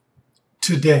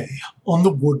Today on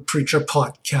the Word Preacher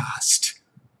podcast,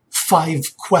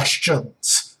 5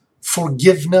 questions,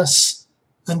 forgiveness,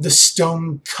 and the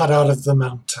stone cut out of the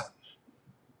mountain.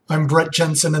 I'm Brett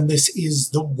Jensen, and this is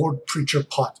the Word Preacher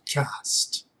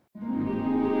podcast.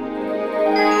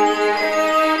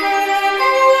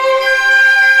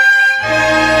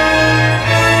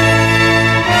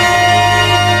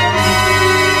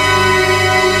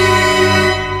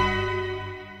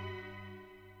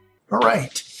 All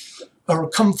right. Our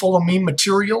Come Follow Me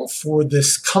material for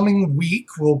this coming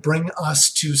week will bring us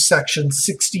to section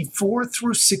 64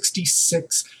 through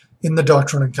 66 in the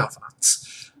Doctrine and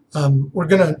Covenants. We're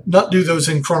going to not do those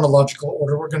in chronological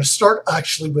order. We're going to start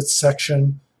actually with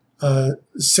section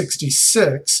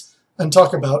 66 and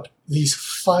talk about these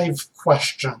 5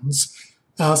 questions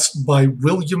asked by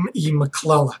William E.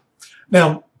 McLellin.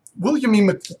 Now, William E.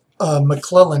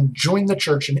 McLellin joined the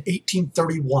church in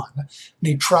 1831, and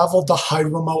he traveled to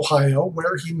Hiram, Ohio,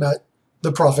 where he met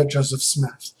the prophet Joseph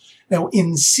Smith. Now,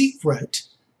 in secret,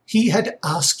 he had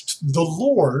asked the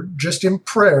Lord, just in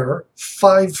prayer,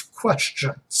 5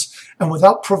 questions. And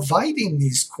without providing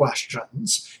these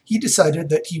questions, he decided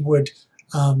that he would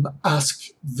ask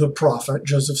the prophet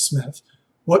Joseph Smith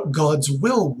what God's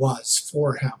will was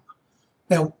for him.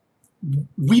 Now,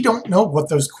 we don't know what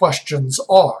those questions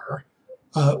are.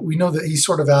 We know that he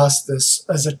sort of asked this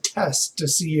as a test to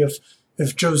see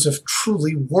if Joseph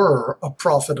truly were a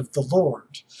prophet of the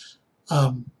Lord.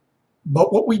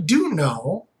 But what we do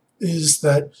know is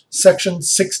that section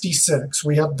 66,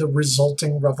 we have the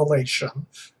resulting revelation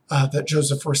that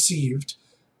Joseph received.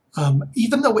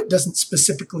 Even though it doesn't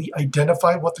specifically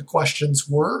identify what the questions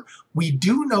were, we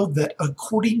do know that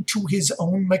according to his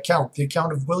own account, the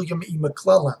account of William E.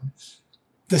 McLellin,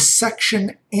 the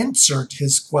section answered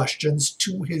his questions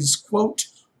to his, quote,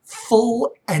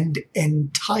 full and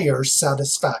entire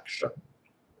satisfaction.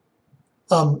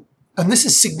 And this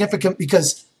is significant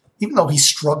because even though he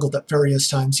struggled at various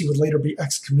times, he would later be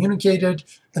excommunicated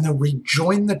and then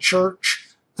rejoin the church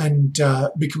and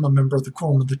become a member of the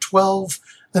Quorum of the 12.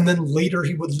 And then later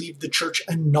he would leave the church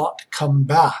and not come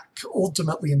back.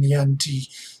 Ultimately, in the end, he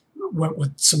went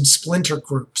with some splinter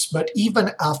groups. But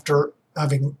even after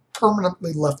having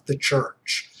permanently left the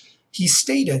church, he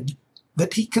stated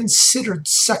that he considered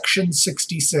section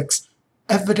 66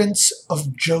 evidence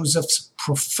of Joseph's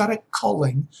prophetic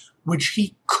calling, which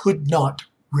he could not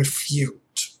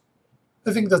refute.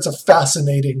 I think that's a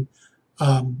fascinating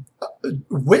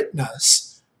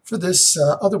witness for this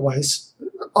otherwise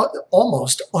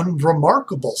almost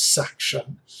unremarkable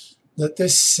section, that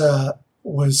this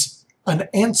was an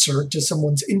answer to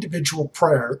someone's individual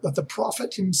prayer that the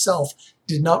prophet himself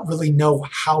did not really know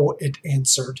how it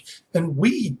answered. And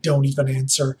we don't even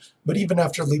answer, but even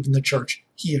after leaving the church,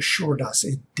 he assured us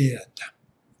it did.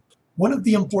 One of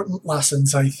the important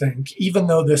lessons, I think, even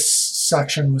though this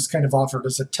section was kind of offered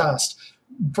as a test,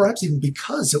 perhaps even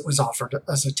because it was offered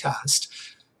as a test,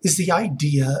 is the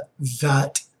idea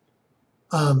that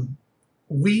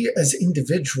we as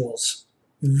individuals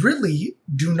really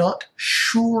do not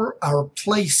sure our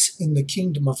place in the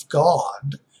kingdom of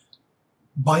God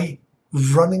by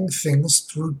running things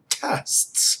through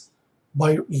tests,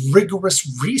 by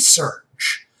rigorous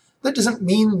research. That doesn't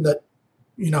mean that,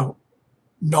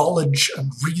 knowledge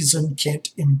and reason can't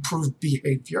improve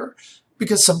behavior,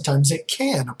 because sometimes it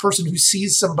can. A person who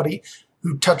sees somebody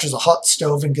who touches a hot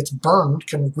stove and gets burned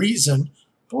can reason,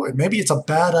 boy, maybe it's a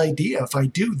bad idea if I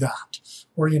do that.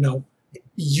 Or,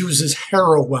 uses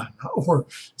heroin or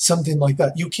something like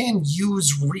that. You can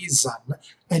use reason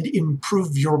and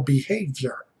improve your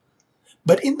behavior.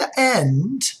 But in the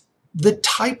end, the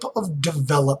type of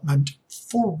development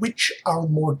for which our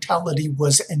mortality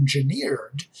was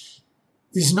engineered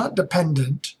is not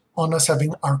dependent on us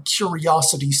having our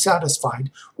curiosity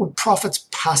satisfied or prophets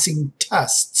passing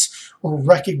tests or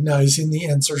recognizing the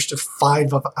answers to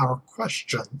 5 of our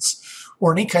questions,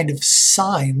 or any kind of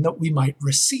sign that we might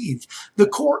receive. The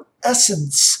core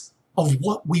essence of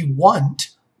what we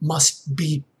want must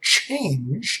be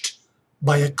changed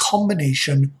by a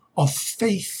combination of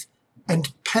faith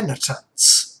and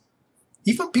penitence.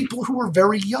 Even people who are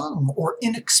very young or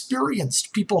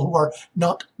inexperienced, people who are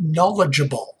not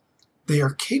knowledgeable, they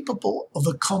are capable of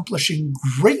accomplishing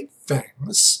great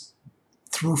things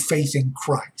through faith in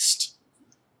Christ.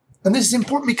 And this is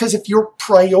important because if your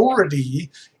priority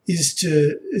is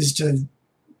to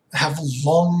have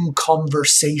long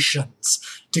conversations,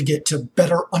 to get to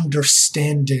better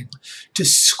understanding, to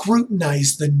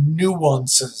scrutinize the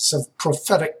nuances of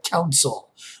prophetic counsel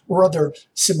or other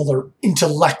similar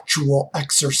intellectual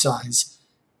exercise,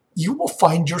 you will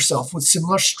find yourself with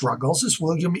similar struggles as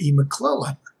William E.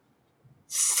 McLellin.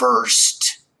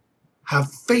 First,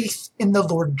 have faith in the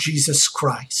Lord Jesus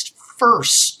Christ.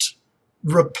 First,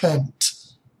 repent.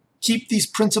 Keep these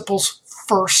principles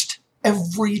first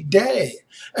every day.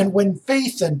 And when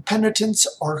faith and penitence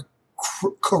are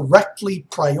correctly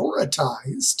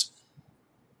prioritized,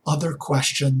 other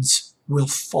questions will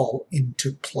fall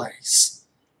into place.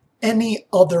 Any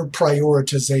other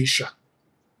prioritization,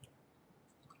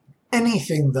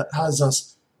 anything that has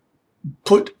us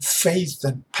put faith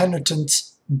and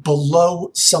penitence below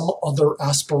some other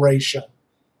aspiration,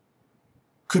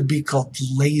 could be called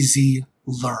lazy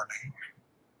learning.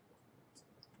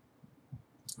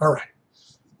 All right,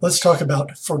 let's talk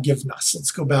about forgiveness.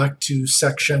 Let's go back to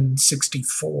section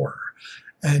 64,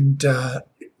 and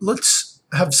let's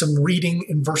have some reading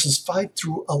in verses 5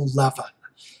 through 11.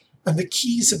 And the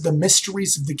keys of the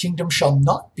mysteries of the kingdom shall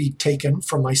not be taken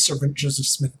from my servant Joseph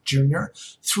Smith, Jr.,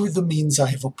 through the means I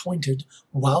have appointed,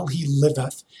 while he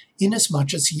liveth,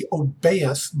 inasmuch as he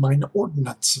obeyeth mine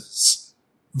ordinances.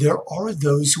 There are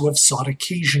those who have sought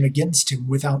occasion against him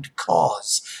without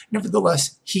cause.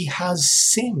 Nevertheless, he has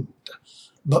sinned.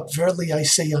 But verily I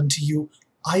say unto you,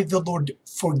 I, the Lord,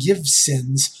 forgive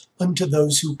sins unto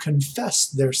those who confess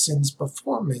their sins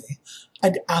before me,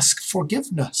 and ask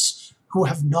forgiveness, who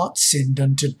have not sinned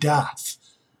unto death.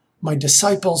 My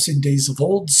disciples in days of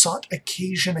old sought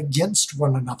occasion against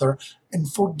one another,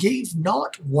 and forgave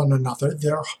not one another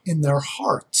in their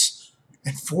hearts.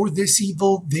 And for this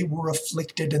evil they were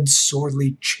afflicted and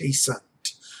sorely chastened.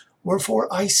 Wherefore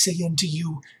I say unto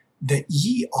you, that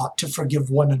ye ought to forgive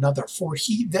one another. For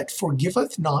he that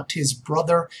forgiveth not his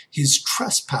brother his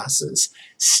trespasses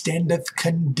standeth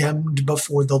condemned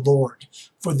before the Lord.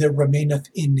 For there remaineth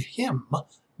in him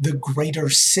the greater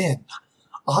sin.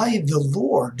 I, the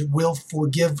Lord, will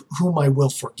forgive whom I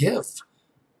will forgive.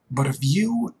 But of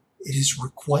you it is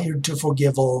required to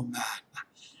forgive all men.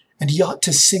 And ye ought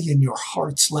to say in your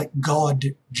hearts, let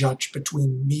God judge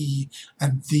between me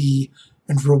and thee,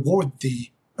 and reward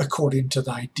thee according to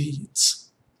thy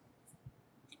deeds.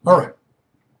 All right.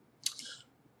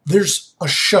 There's a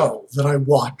show that I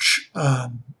watch,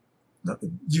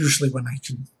 usually when I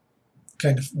can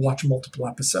kind of watch multiple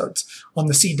episodes, on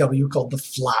the CW called The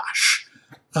Flash.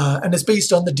 And it's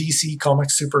based on the DC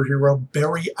Comics superhero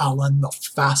Barry Allen, the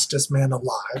fastest man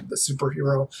alive, the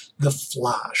superhero The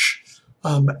Flash.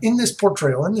 In this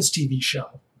portrayal, in this TV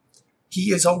show,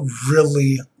 he is a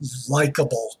really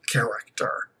likable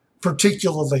character,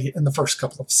 particularly in the first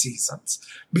couple of seasons,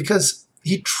 because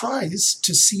he tries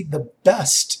to see the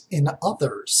best in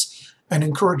others and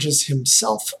encourages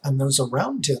himself and those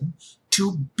around him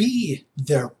to be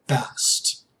their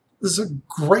best. This is a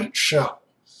great show.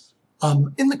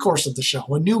 In the course of the show,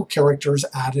 a new character is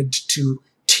added to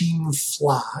Team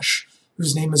Flash,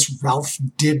 whose name is Ralph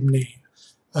Dibny,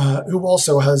 who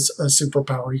also has a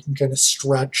superpower. He can kind of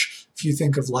stretch. If you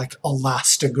think of like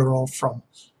Elastigirl from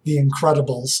The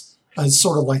Incredibles,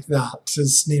 sort of like that.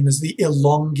 His name is the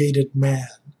Elongated Man.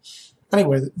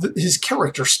 Anyway, his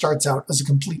character starts out as a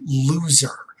complete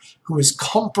loser who has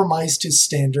compromised his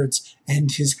standards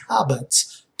and his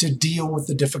habits to deal with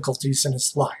the difficulties in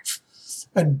his life.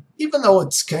 And even though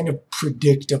it's kind of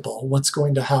predictable what's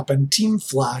going to happen, Team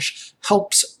Flash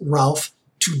helps Ralph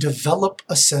to develop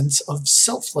a sense of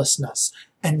selflessness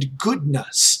and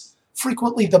goodness.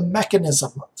 Frequently, the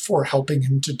mechanism for helping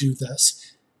him to do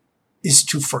this is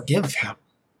to forgive him,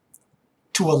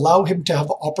 to allow him to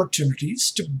have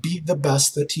opportunities to be the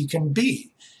best that he can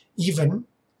be, even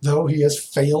though he has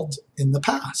failed in the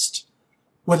past,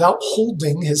 without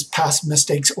holding his past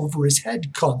mistakes over his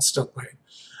head constantly.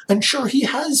 And sure, he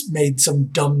has made some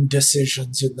dumb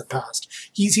decisions in the past.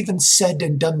 He's even said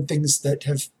and done things that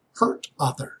have hurt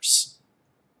others,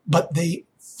 but they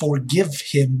forgive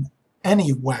him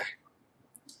anyway.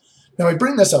 Now, I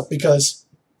bring this up because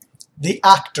the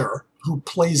actor who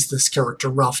plays this character,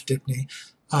 Ralph Dibny,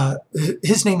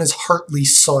 his name is Hartley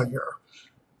Sawyer.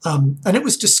 And it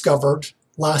was discovered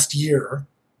last year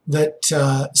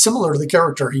that similar to the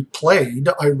character he played,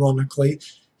 ironically,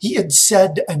 he had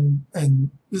said and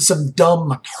some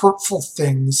dumb, hurtful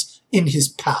things in his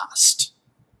past.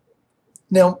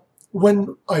 Now,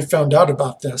 when I found out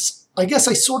about this, I guess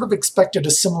I sort of expected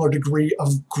a similar degree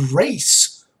of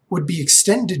grace would be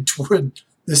extended toward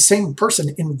the same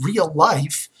person in real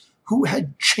life who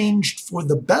had changed for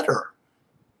the better.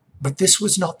 But this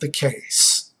was not the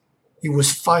case. He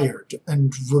was fired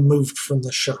and removed from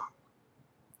the show.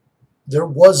 There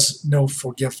was no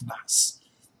forgiveness.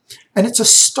 And it's a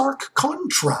stark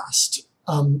contrast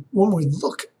when we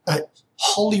look at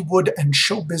Hollywood and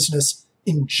show business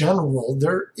in general.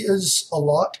 There is a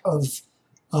lot of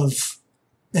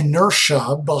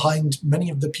inertia behind many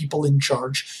of the people in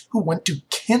charge who want to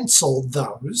cancel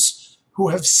those who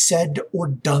have said or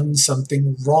done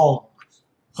something wrong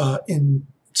in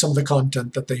some of the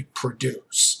content that they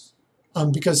produce.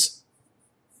 Because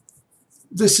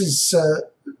this is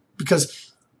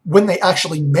because when they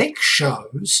actually make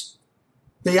shows,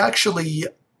 they actually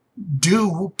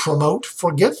do promote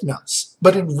forgiveness,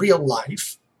 but in real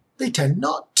life, they tend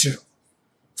not to.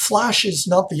 Flash is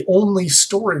not the only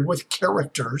story with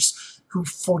characters who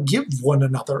forgive one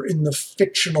another in the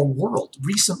fictional world.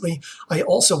 Recently, I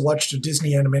also watched a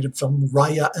Disney animated film,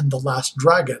 Raya and the Last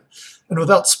Dragon. And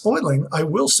without spoiling, I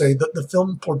will say that the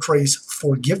film portrays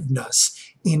forgiveness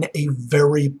in a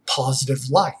very positive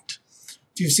light.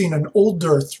 If you've seen an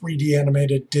older 3D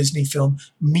animated Disney film,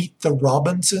 Meet the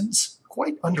Robinsons,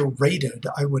 quite underrated,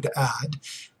 I would add,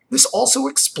 this also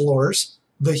explores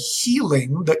the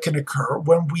healing that can occur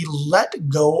when we let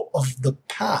go of the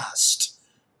past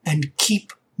and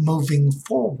keep moving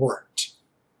forward.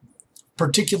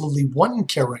 Particularly one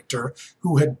character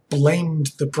who had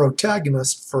blamed the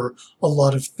protagonist for a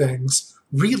lot of things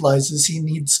realizes he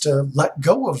needs to let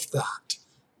go of that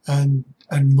and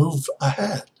move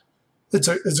ahead. It's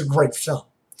a great film.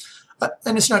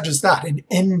 And it's not just that. In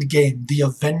Endgame, the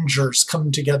Avengers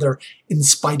come together in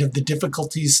spite of the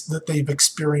difficulties that they've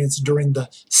experienced during the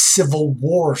Civil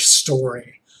War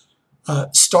story.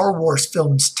 Star Wars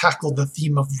films tackle the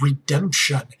theme of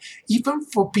redemption, even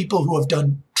for people who have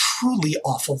done truly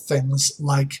awful things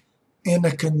like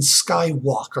Anakin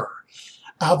Skywalker.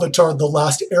 Avatar: The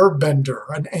Last Airbender,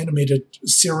 an animated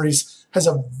series, has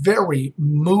a very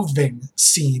moving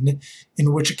scene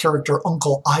in which a character,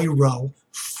 Uncle Iroh,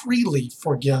 freely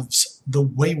forgives the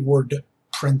wayward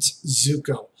Prince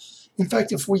Zuko. In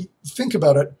fact, if we think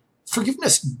about it,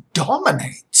 forgiveness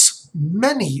dominates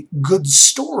many good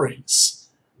stories.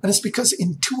 And it's because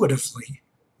intuitively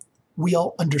we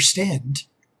all understand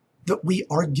that we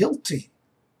are guilty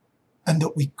and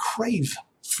that we crave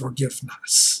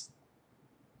forgiveness.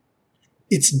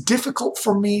 It's difficult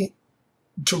for me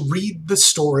to read the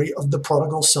story of the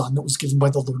prodigal son that was given by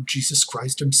the Lord Jesus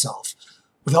Christ himself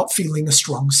without feeling a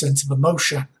strong sense of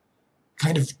emotion,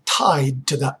 kind of tied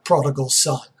to that prodigal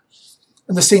son.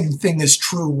 And the same thing is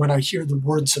true when I hear the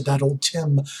words of that old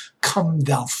hymn, "Come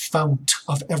thou fount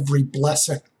of every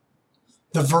blessing."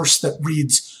 The verse that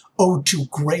reads, "Oh, to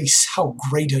grace, how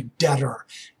great a debtor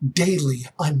daily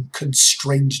I'm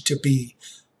constrained to be.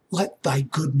 Let thy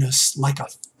goodness like a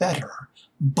fetter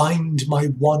bind my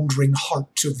wandering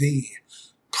heart to thee.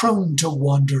 Prone to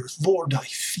wander, Lord, I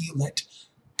feel it.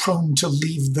 Prone to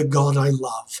leave the God I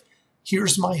love.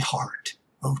 Here's my heart,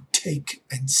 oh, take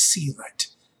and seal it.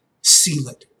 Seal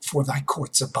it for thy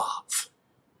courts above."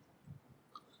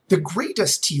 The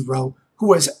greatest hero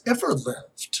who has ever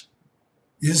lived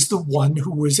is the one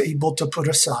who was able to put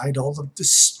aside all of the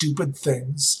stupid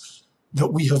things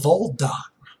that we have all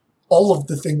done, all of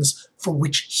the things for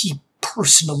which he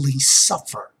personally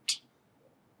suffered,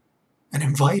 and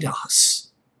invite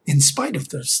us, in spite of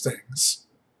those things,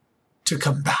 to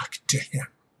come back to him.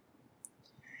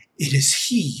 It is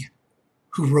he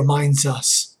who reminds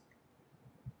us,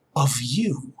 of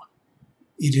you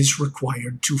it is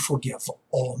required to forgive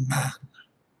all men.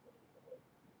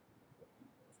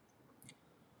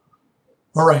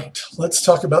 All right, let's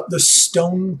talk about the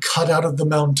stone cut out of the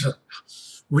mountain.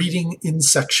 Reading in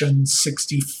section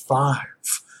 65.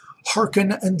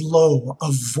 Hearken, and lo,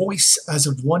 a voice as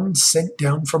of one sent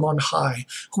down from on high,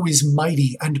 who is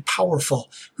mighty and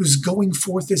powerful, whose going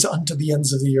forth is unto the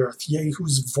ends of the earth, yea,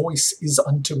 whose voice is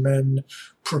unto men.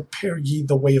 Prepare ye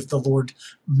the way of the Lord,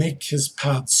 make his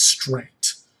paths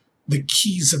straight. The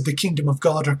keys of the kingdom of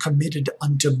God are committed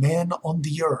unto man on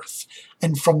the earth,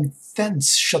 and from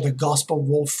thence shall the gospel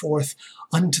roll forth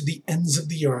unto the ends of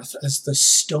the earth, as the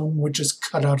stone which is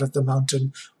cut out of the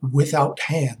mountain without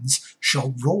hands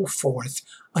shall roll forth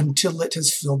until it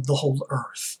has filled the whole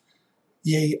earth.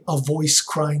 Yea, a voice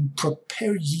crying,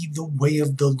 Prepare ye the way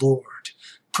of the Lord.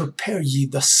 Prepare ye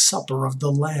the supper of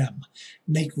the Lamb.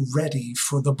 Make ready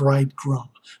for the bridegroom.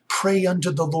 Pray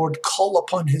unto the Lord, call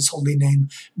upon his holy name.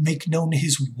 Make known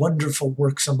his wonderful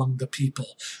works among the people.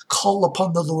 Call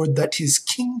upon the Lord, that his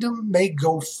kingdom may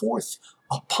go forth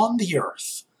upon the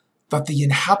earth, that the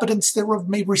inhabitants thereof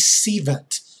may receive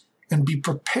it, and be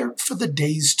prepared for the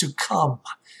days to come,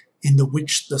 in the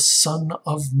which the Son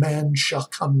of Man shall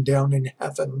come down in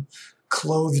heaven,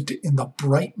 clothed in the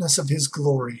brightness of his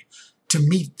glory, to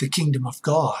meet the kingdom of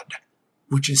God,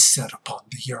 which is set upon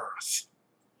the earth.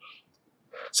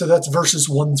 So that's verses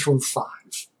 1 through 5.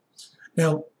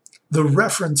 Now, the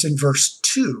reference in verse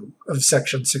 2 of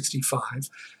section 65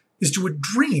 is to a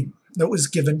dream that was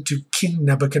given to King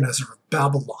Nebuchadnezzar of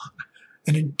Babylon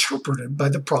and interpreted by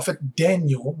the prophet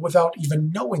Daniel without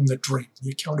even knowing the dream,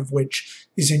 the account of which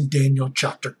is in Daniel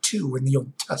chapter 2 in the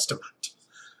Old Testament.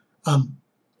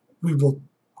 We will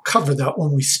cover that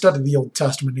when we study the Old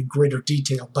Testament in greater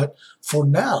detail, but for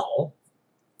now,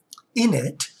 in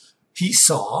it, he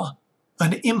saw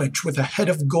an image with a head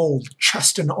of gold,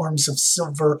 chest and arms of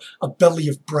silver, a belly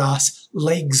of brass,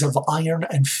 legs of iron,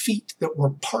 and feet that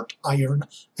were part iron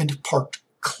and part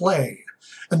clay.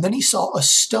 And then he saw a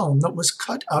stone that was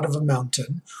cut out of a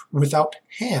mountain without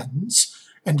hands,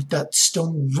 and that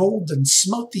stone rolled and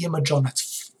smote the image on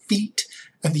its feet,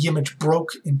 and the image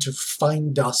broke into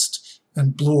fine dust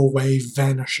and blew away,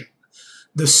 vanishing.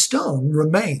 The stone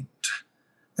remained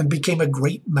and became a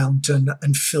great mountain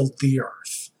and filled the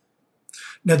earth.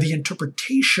 Now, the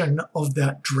interpretation of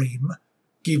that dream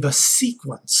gave a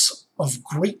sequence of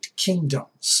great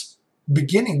kingdoms,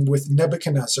 beginning with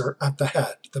Nebuchadnezzar at the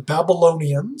head. The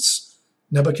Babylonians,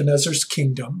 Nebuchadnezzar's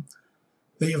kingdom,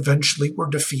 they eventually were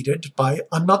defeated by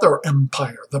another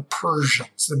empire, the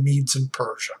Persians, the Medes and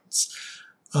Persians.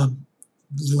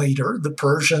 Later, the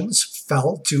Persians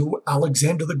fell to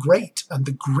Alexander the Great and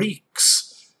the Greeks.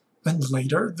 And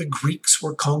later, the Greeks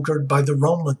were conquered by the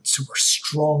Romans, who were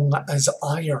strong as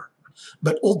iron.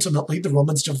 But ultimately, the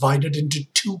Romans divided into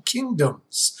two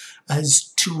kingdoms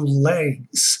as two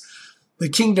legs. The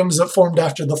kingdoms that formed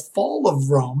after the fall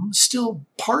of Rome still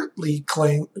partly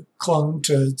clung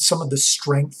to some of the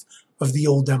strength of the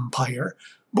old empire,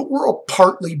 but were all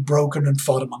partly broken and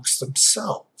fought amongst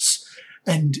themselves.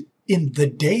 And in the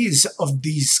days of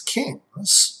these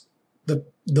kings,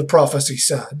 the prophecy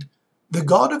said, the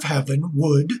God of heaven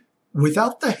would,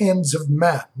 without the hands of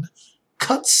man,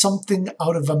 cut something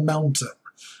out of a mountain,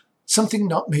 something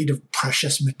not made of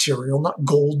precious material, not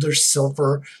gold or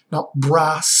silver, not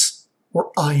brass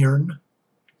or iron,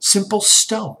 simple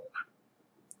stone.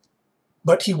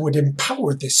 But he would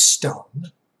empower this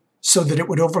stone so that it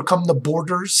would overcome the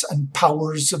borders and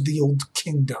powers of the old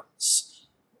kingdoms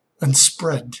and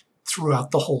spread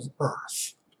throughout the whole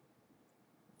earth.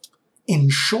 In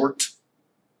short,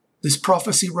 this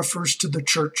prophecy refers to the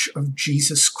Church of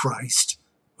Jesus Christ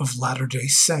of Latter-day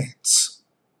Saints.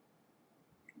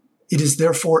 It is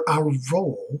therefore our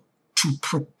role to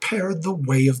prepare the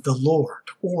way of the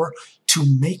Lord, or to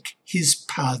make his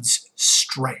paths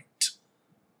straight.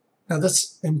 Now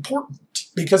that's important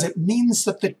because it means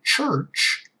that the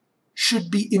church should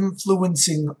be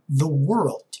influencing the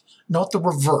world, not the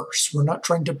reverse. We're not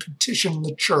trying to petition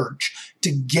the church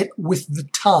to get with the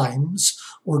times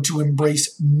or to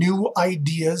embrace new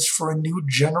ideas for a new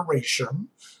generation.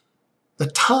 The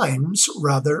times,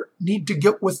 rather, need to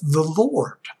get with the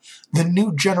Lord. The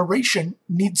new generation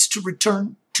needs to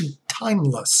return to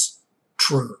timeless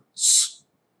truths.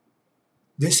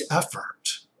 This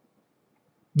effort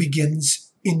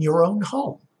begins in your own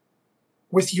home,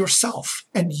 with yourself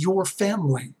and your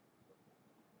family.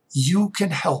 You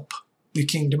can help the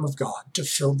kingdom of God to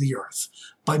fill the earth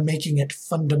by making it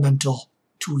fundamental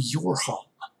to your home,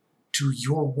 to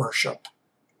your worship,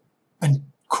 and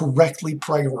correctly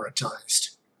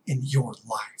prioritized in your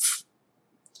life.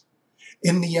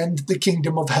 In the end, the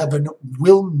kingdom of heaven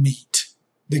will meet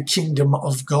the kingdom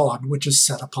of God, which is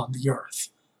set upon the earth.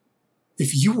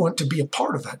 If you want to be a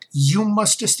part of it, you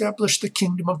must establish the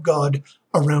kingdom of God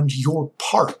around your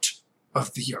part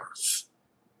of the earth.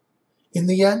 In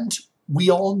the end, we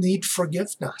all need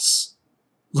forgiveness.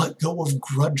 Let go of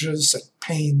grudges and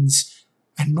pains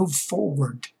and move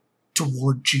forward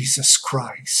toward Jesus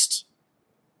Christ.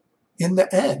 In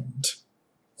the end,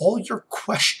 all your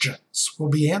questions will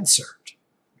be answered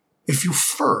if you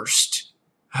first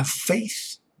have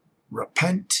faith,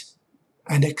 repent,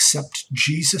 and accept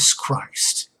Jesus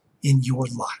Christ in your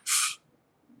life.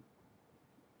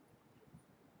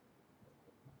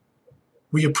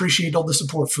 We appreciate all the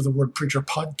support for the Word Preacher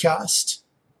podcast.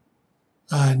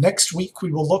 Next week,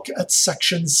 we will look at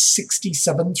sections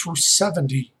 67 through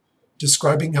 70,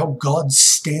 describing how God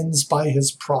stands by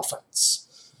his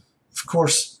prophets. Of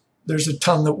course, there's a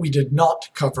ton that we did not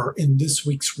cover in this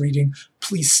week's reading.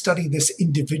 Please study this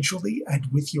individually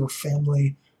and with your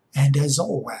family. And as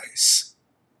always,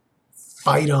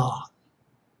 fight on.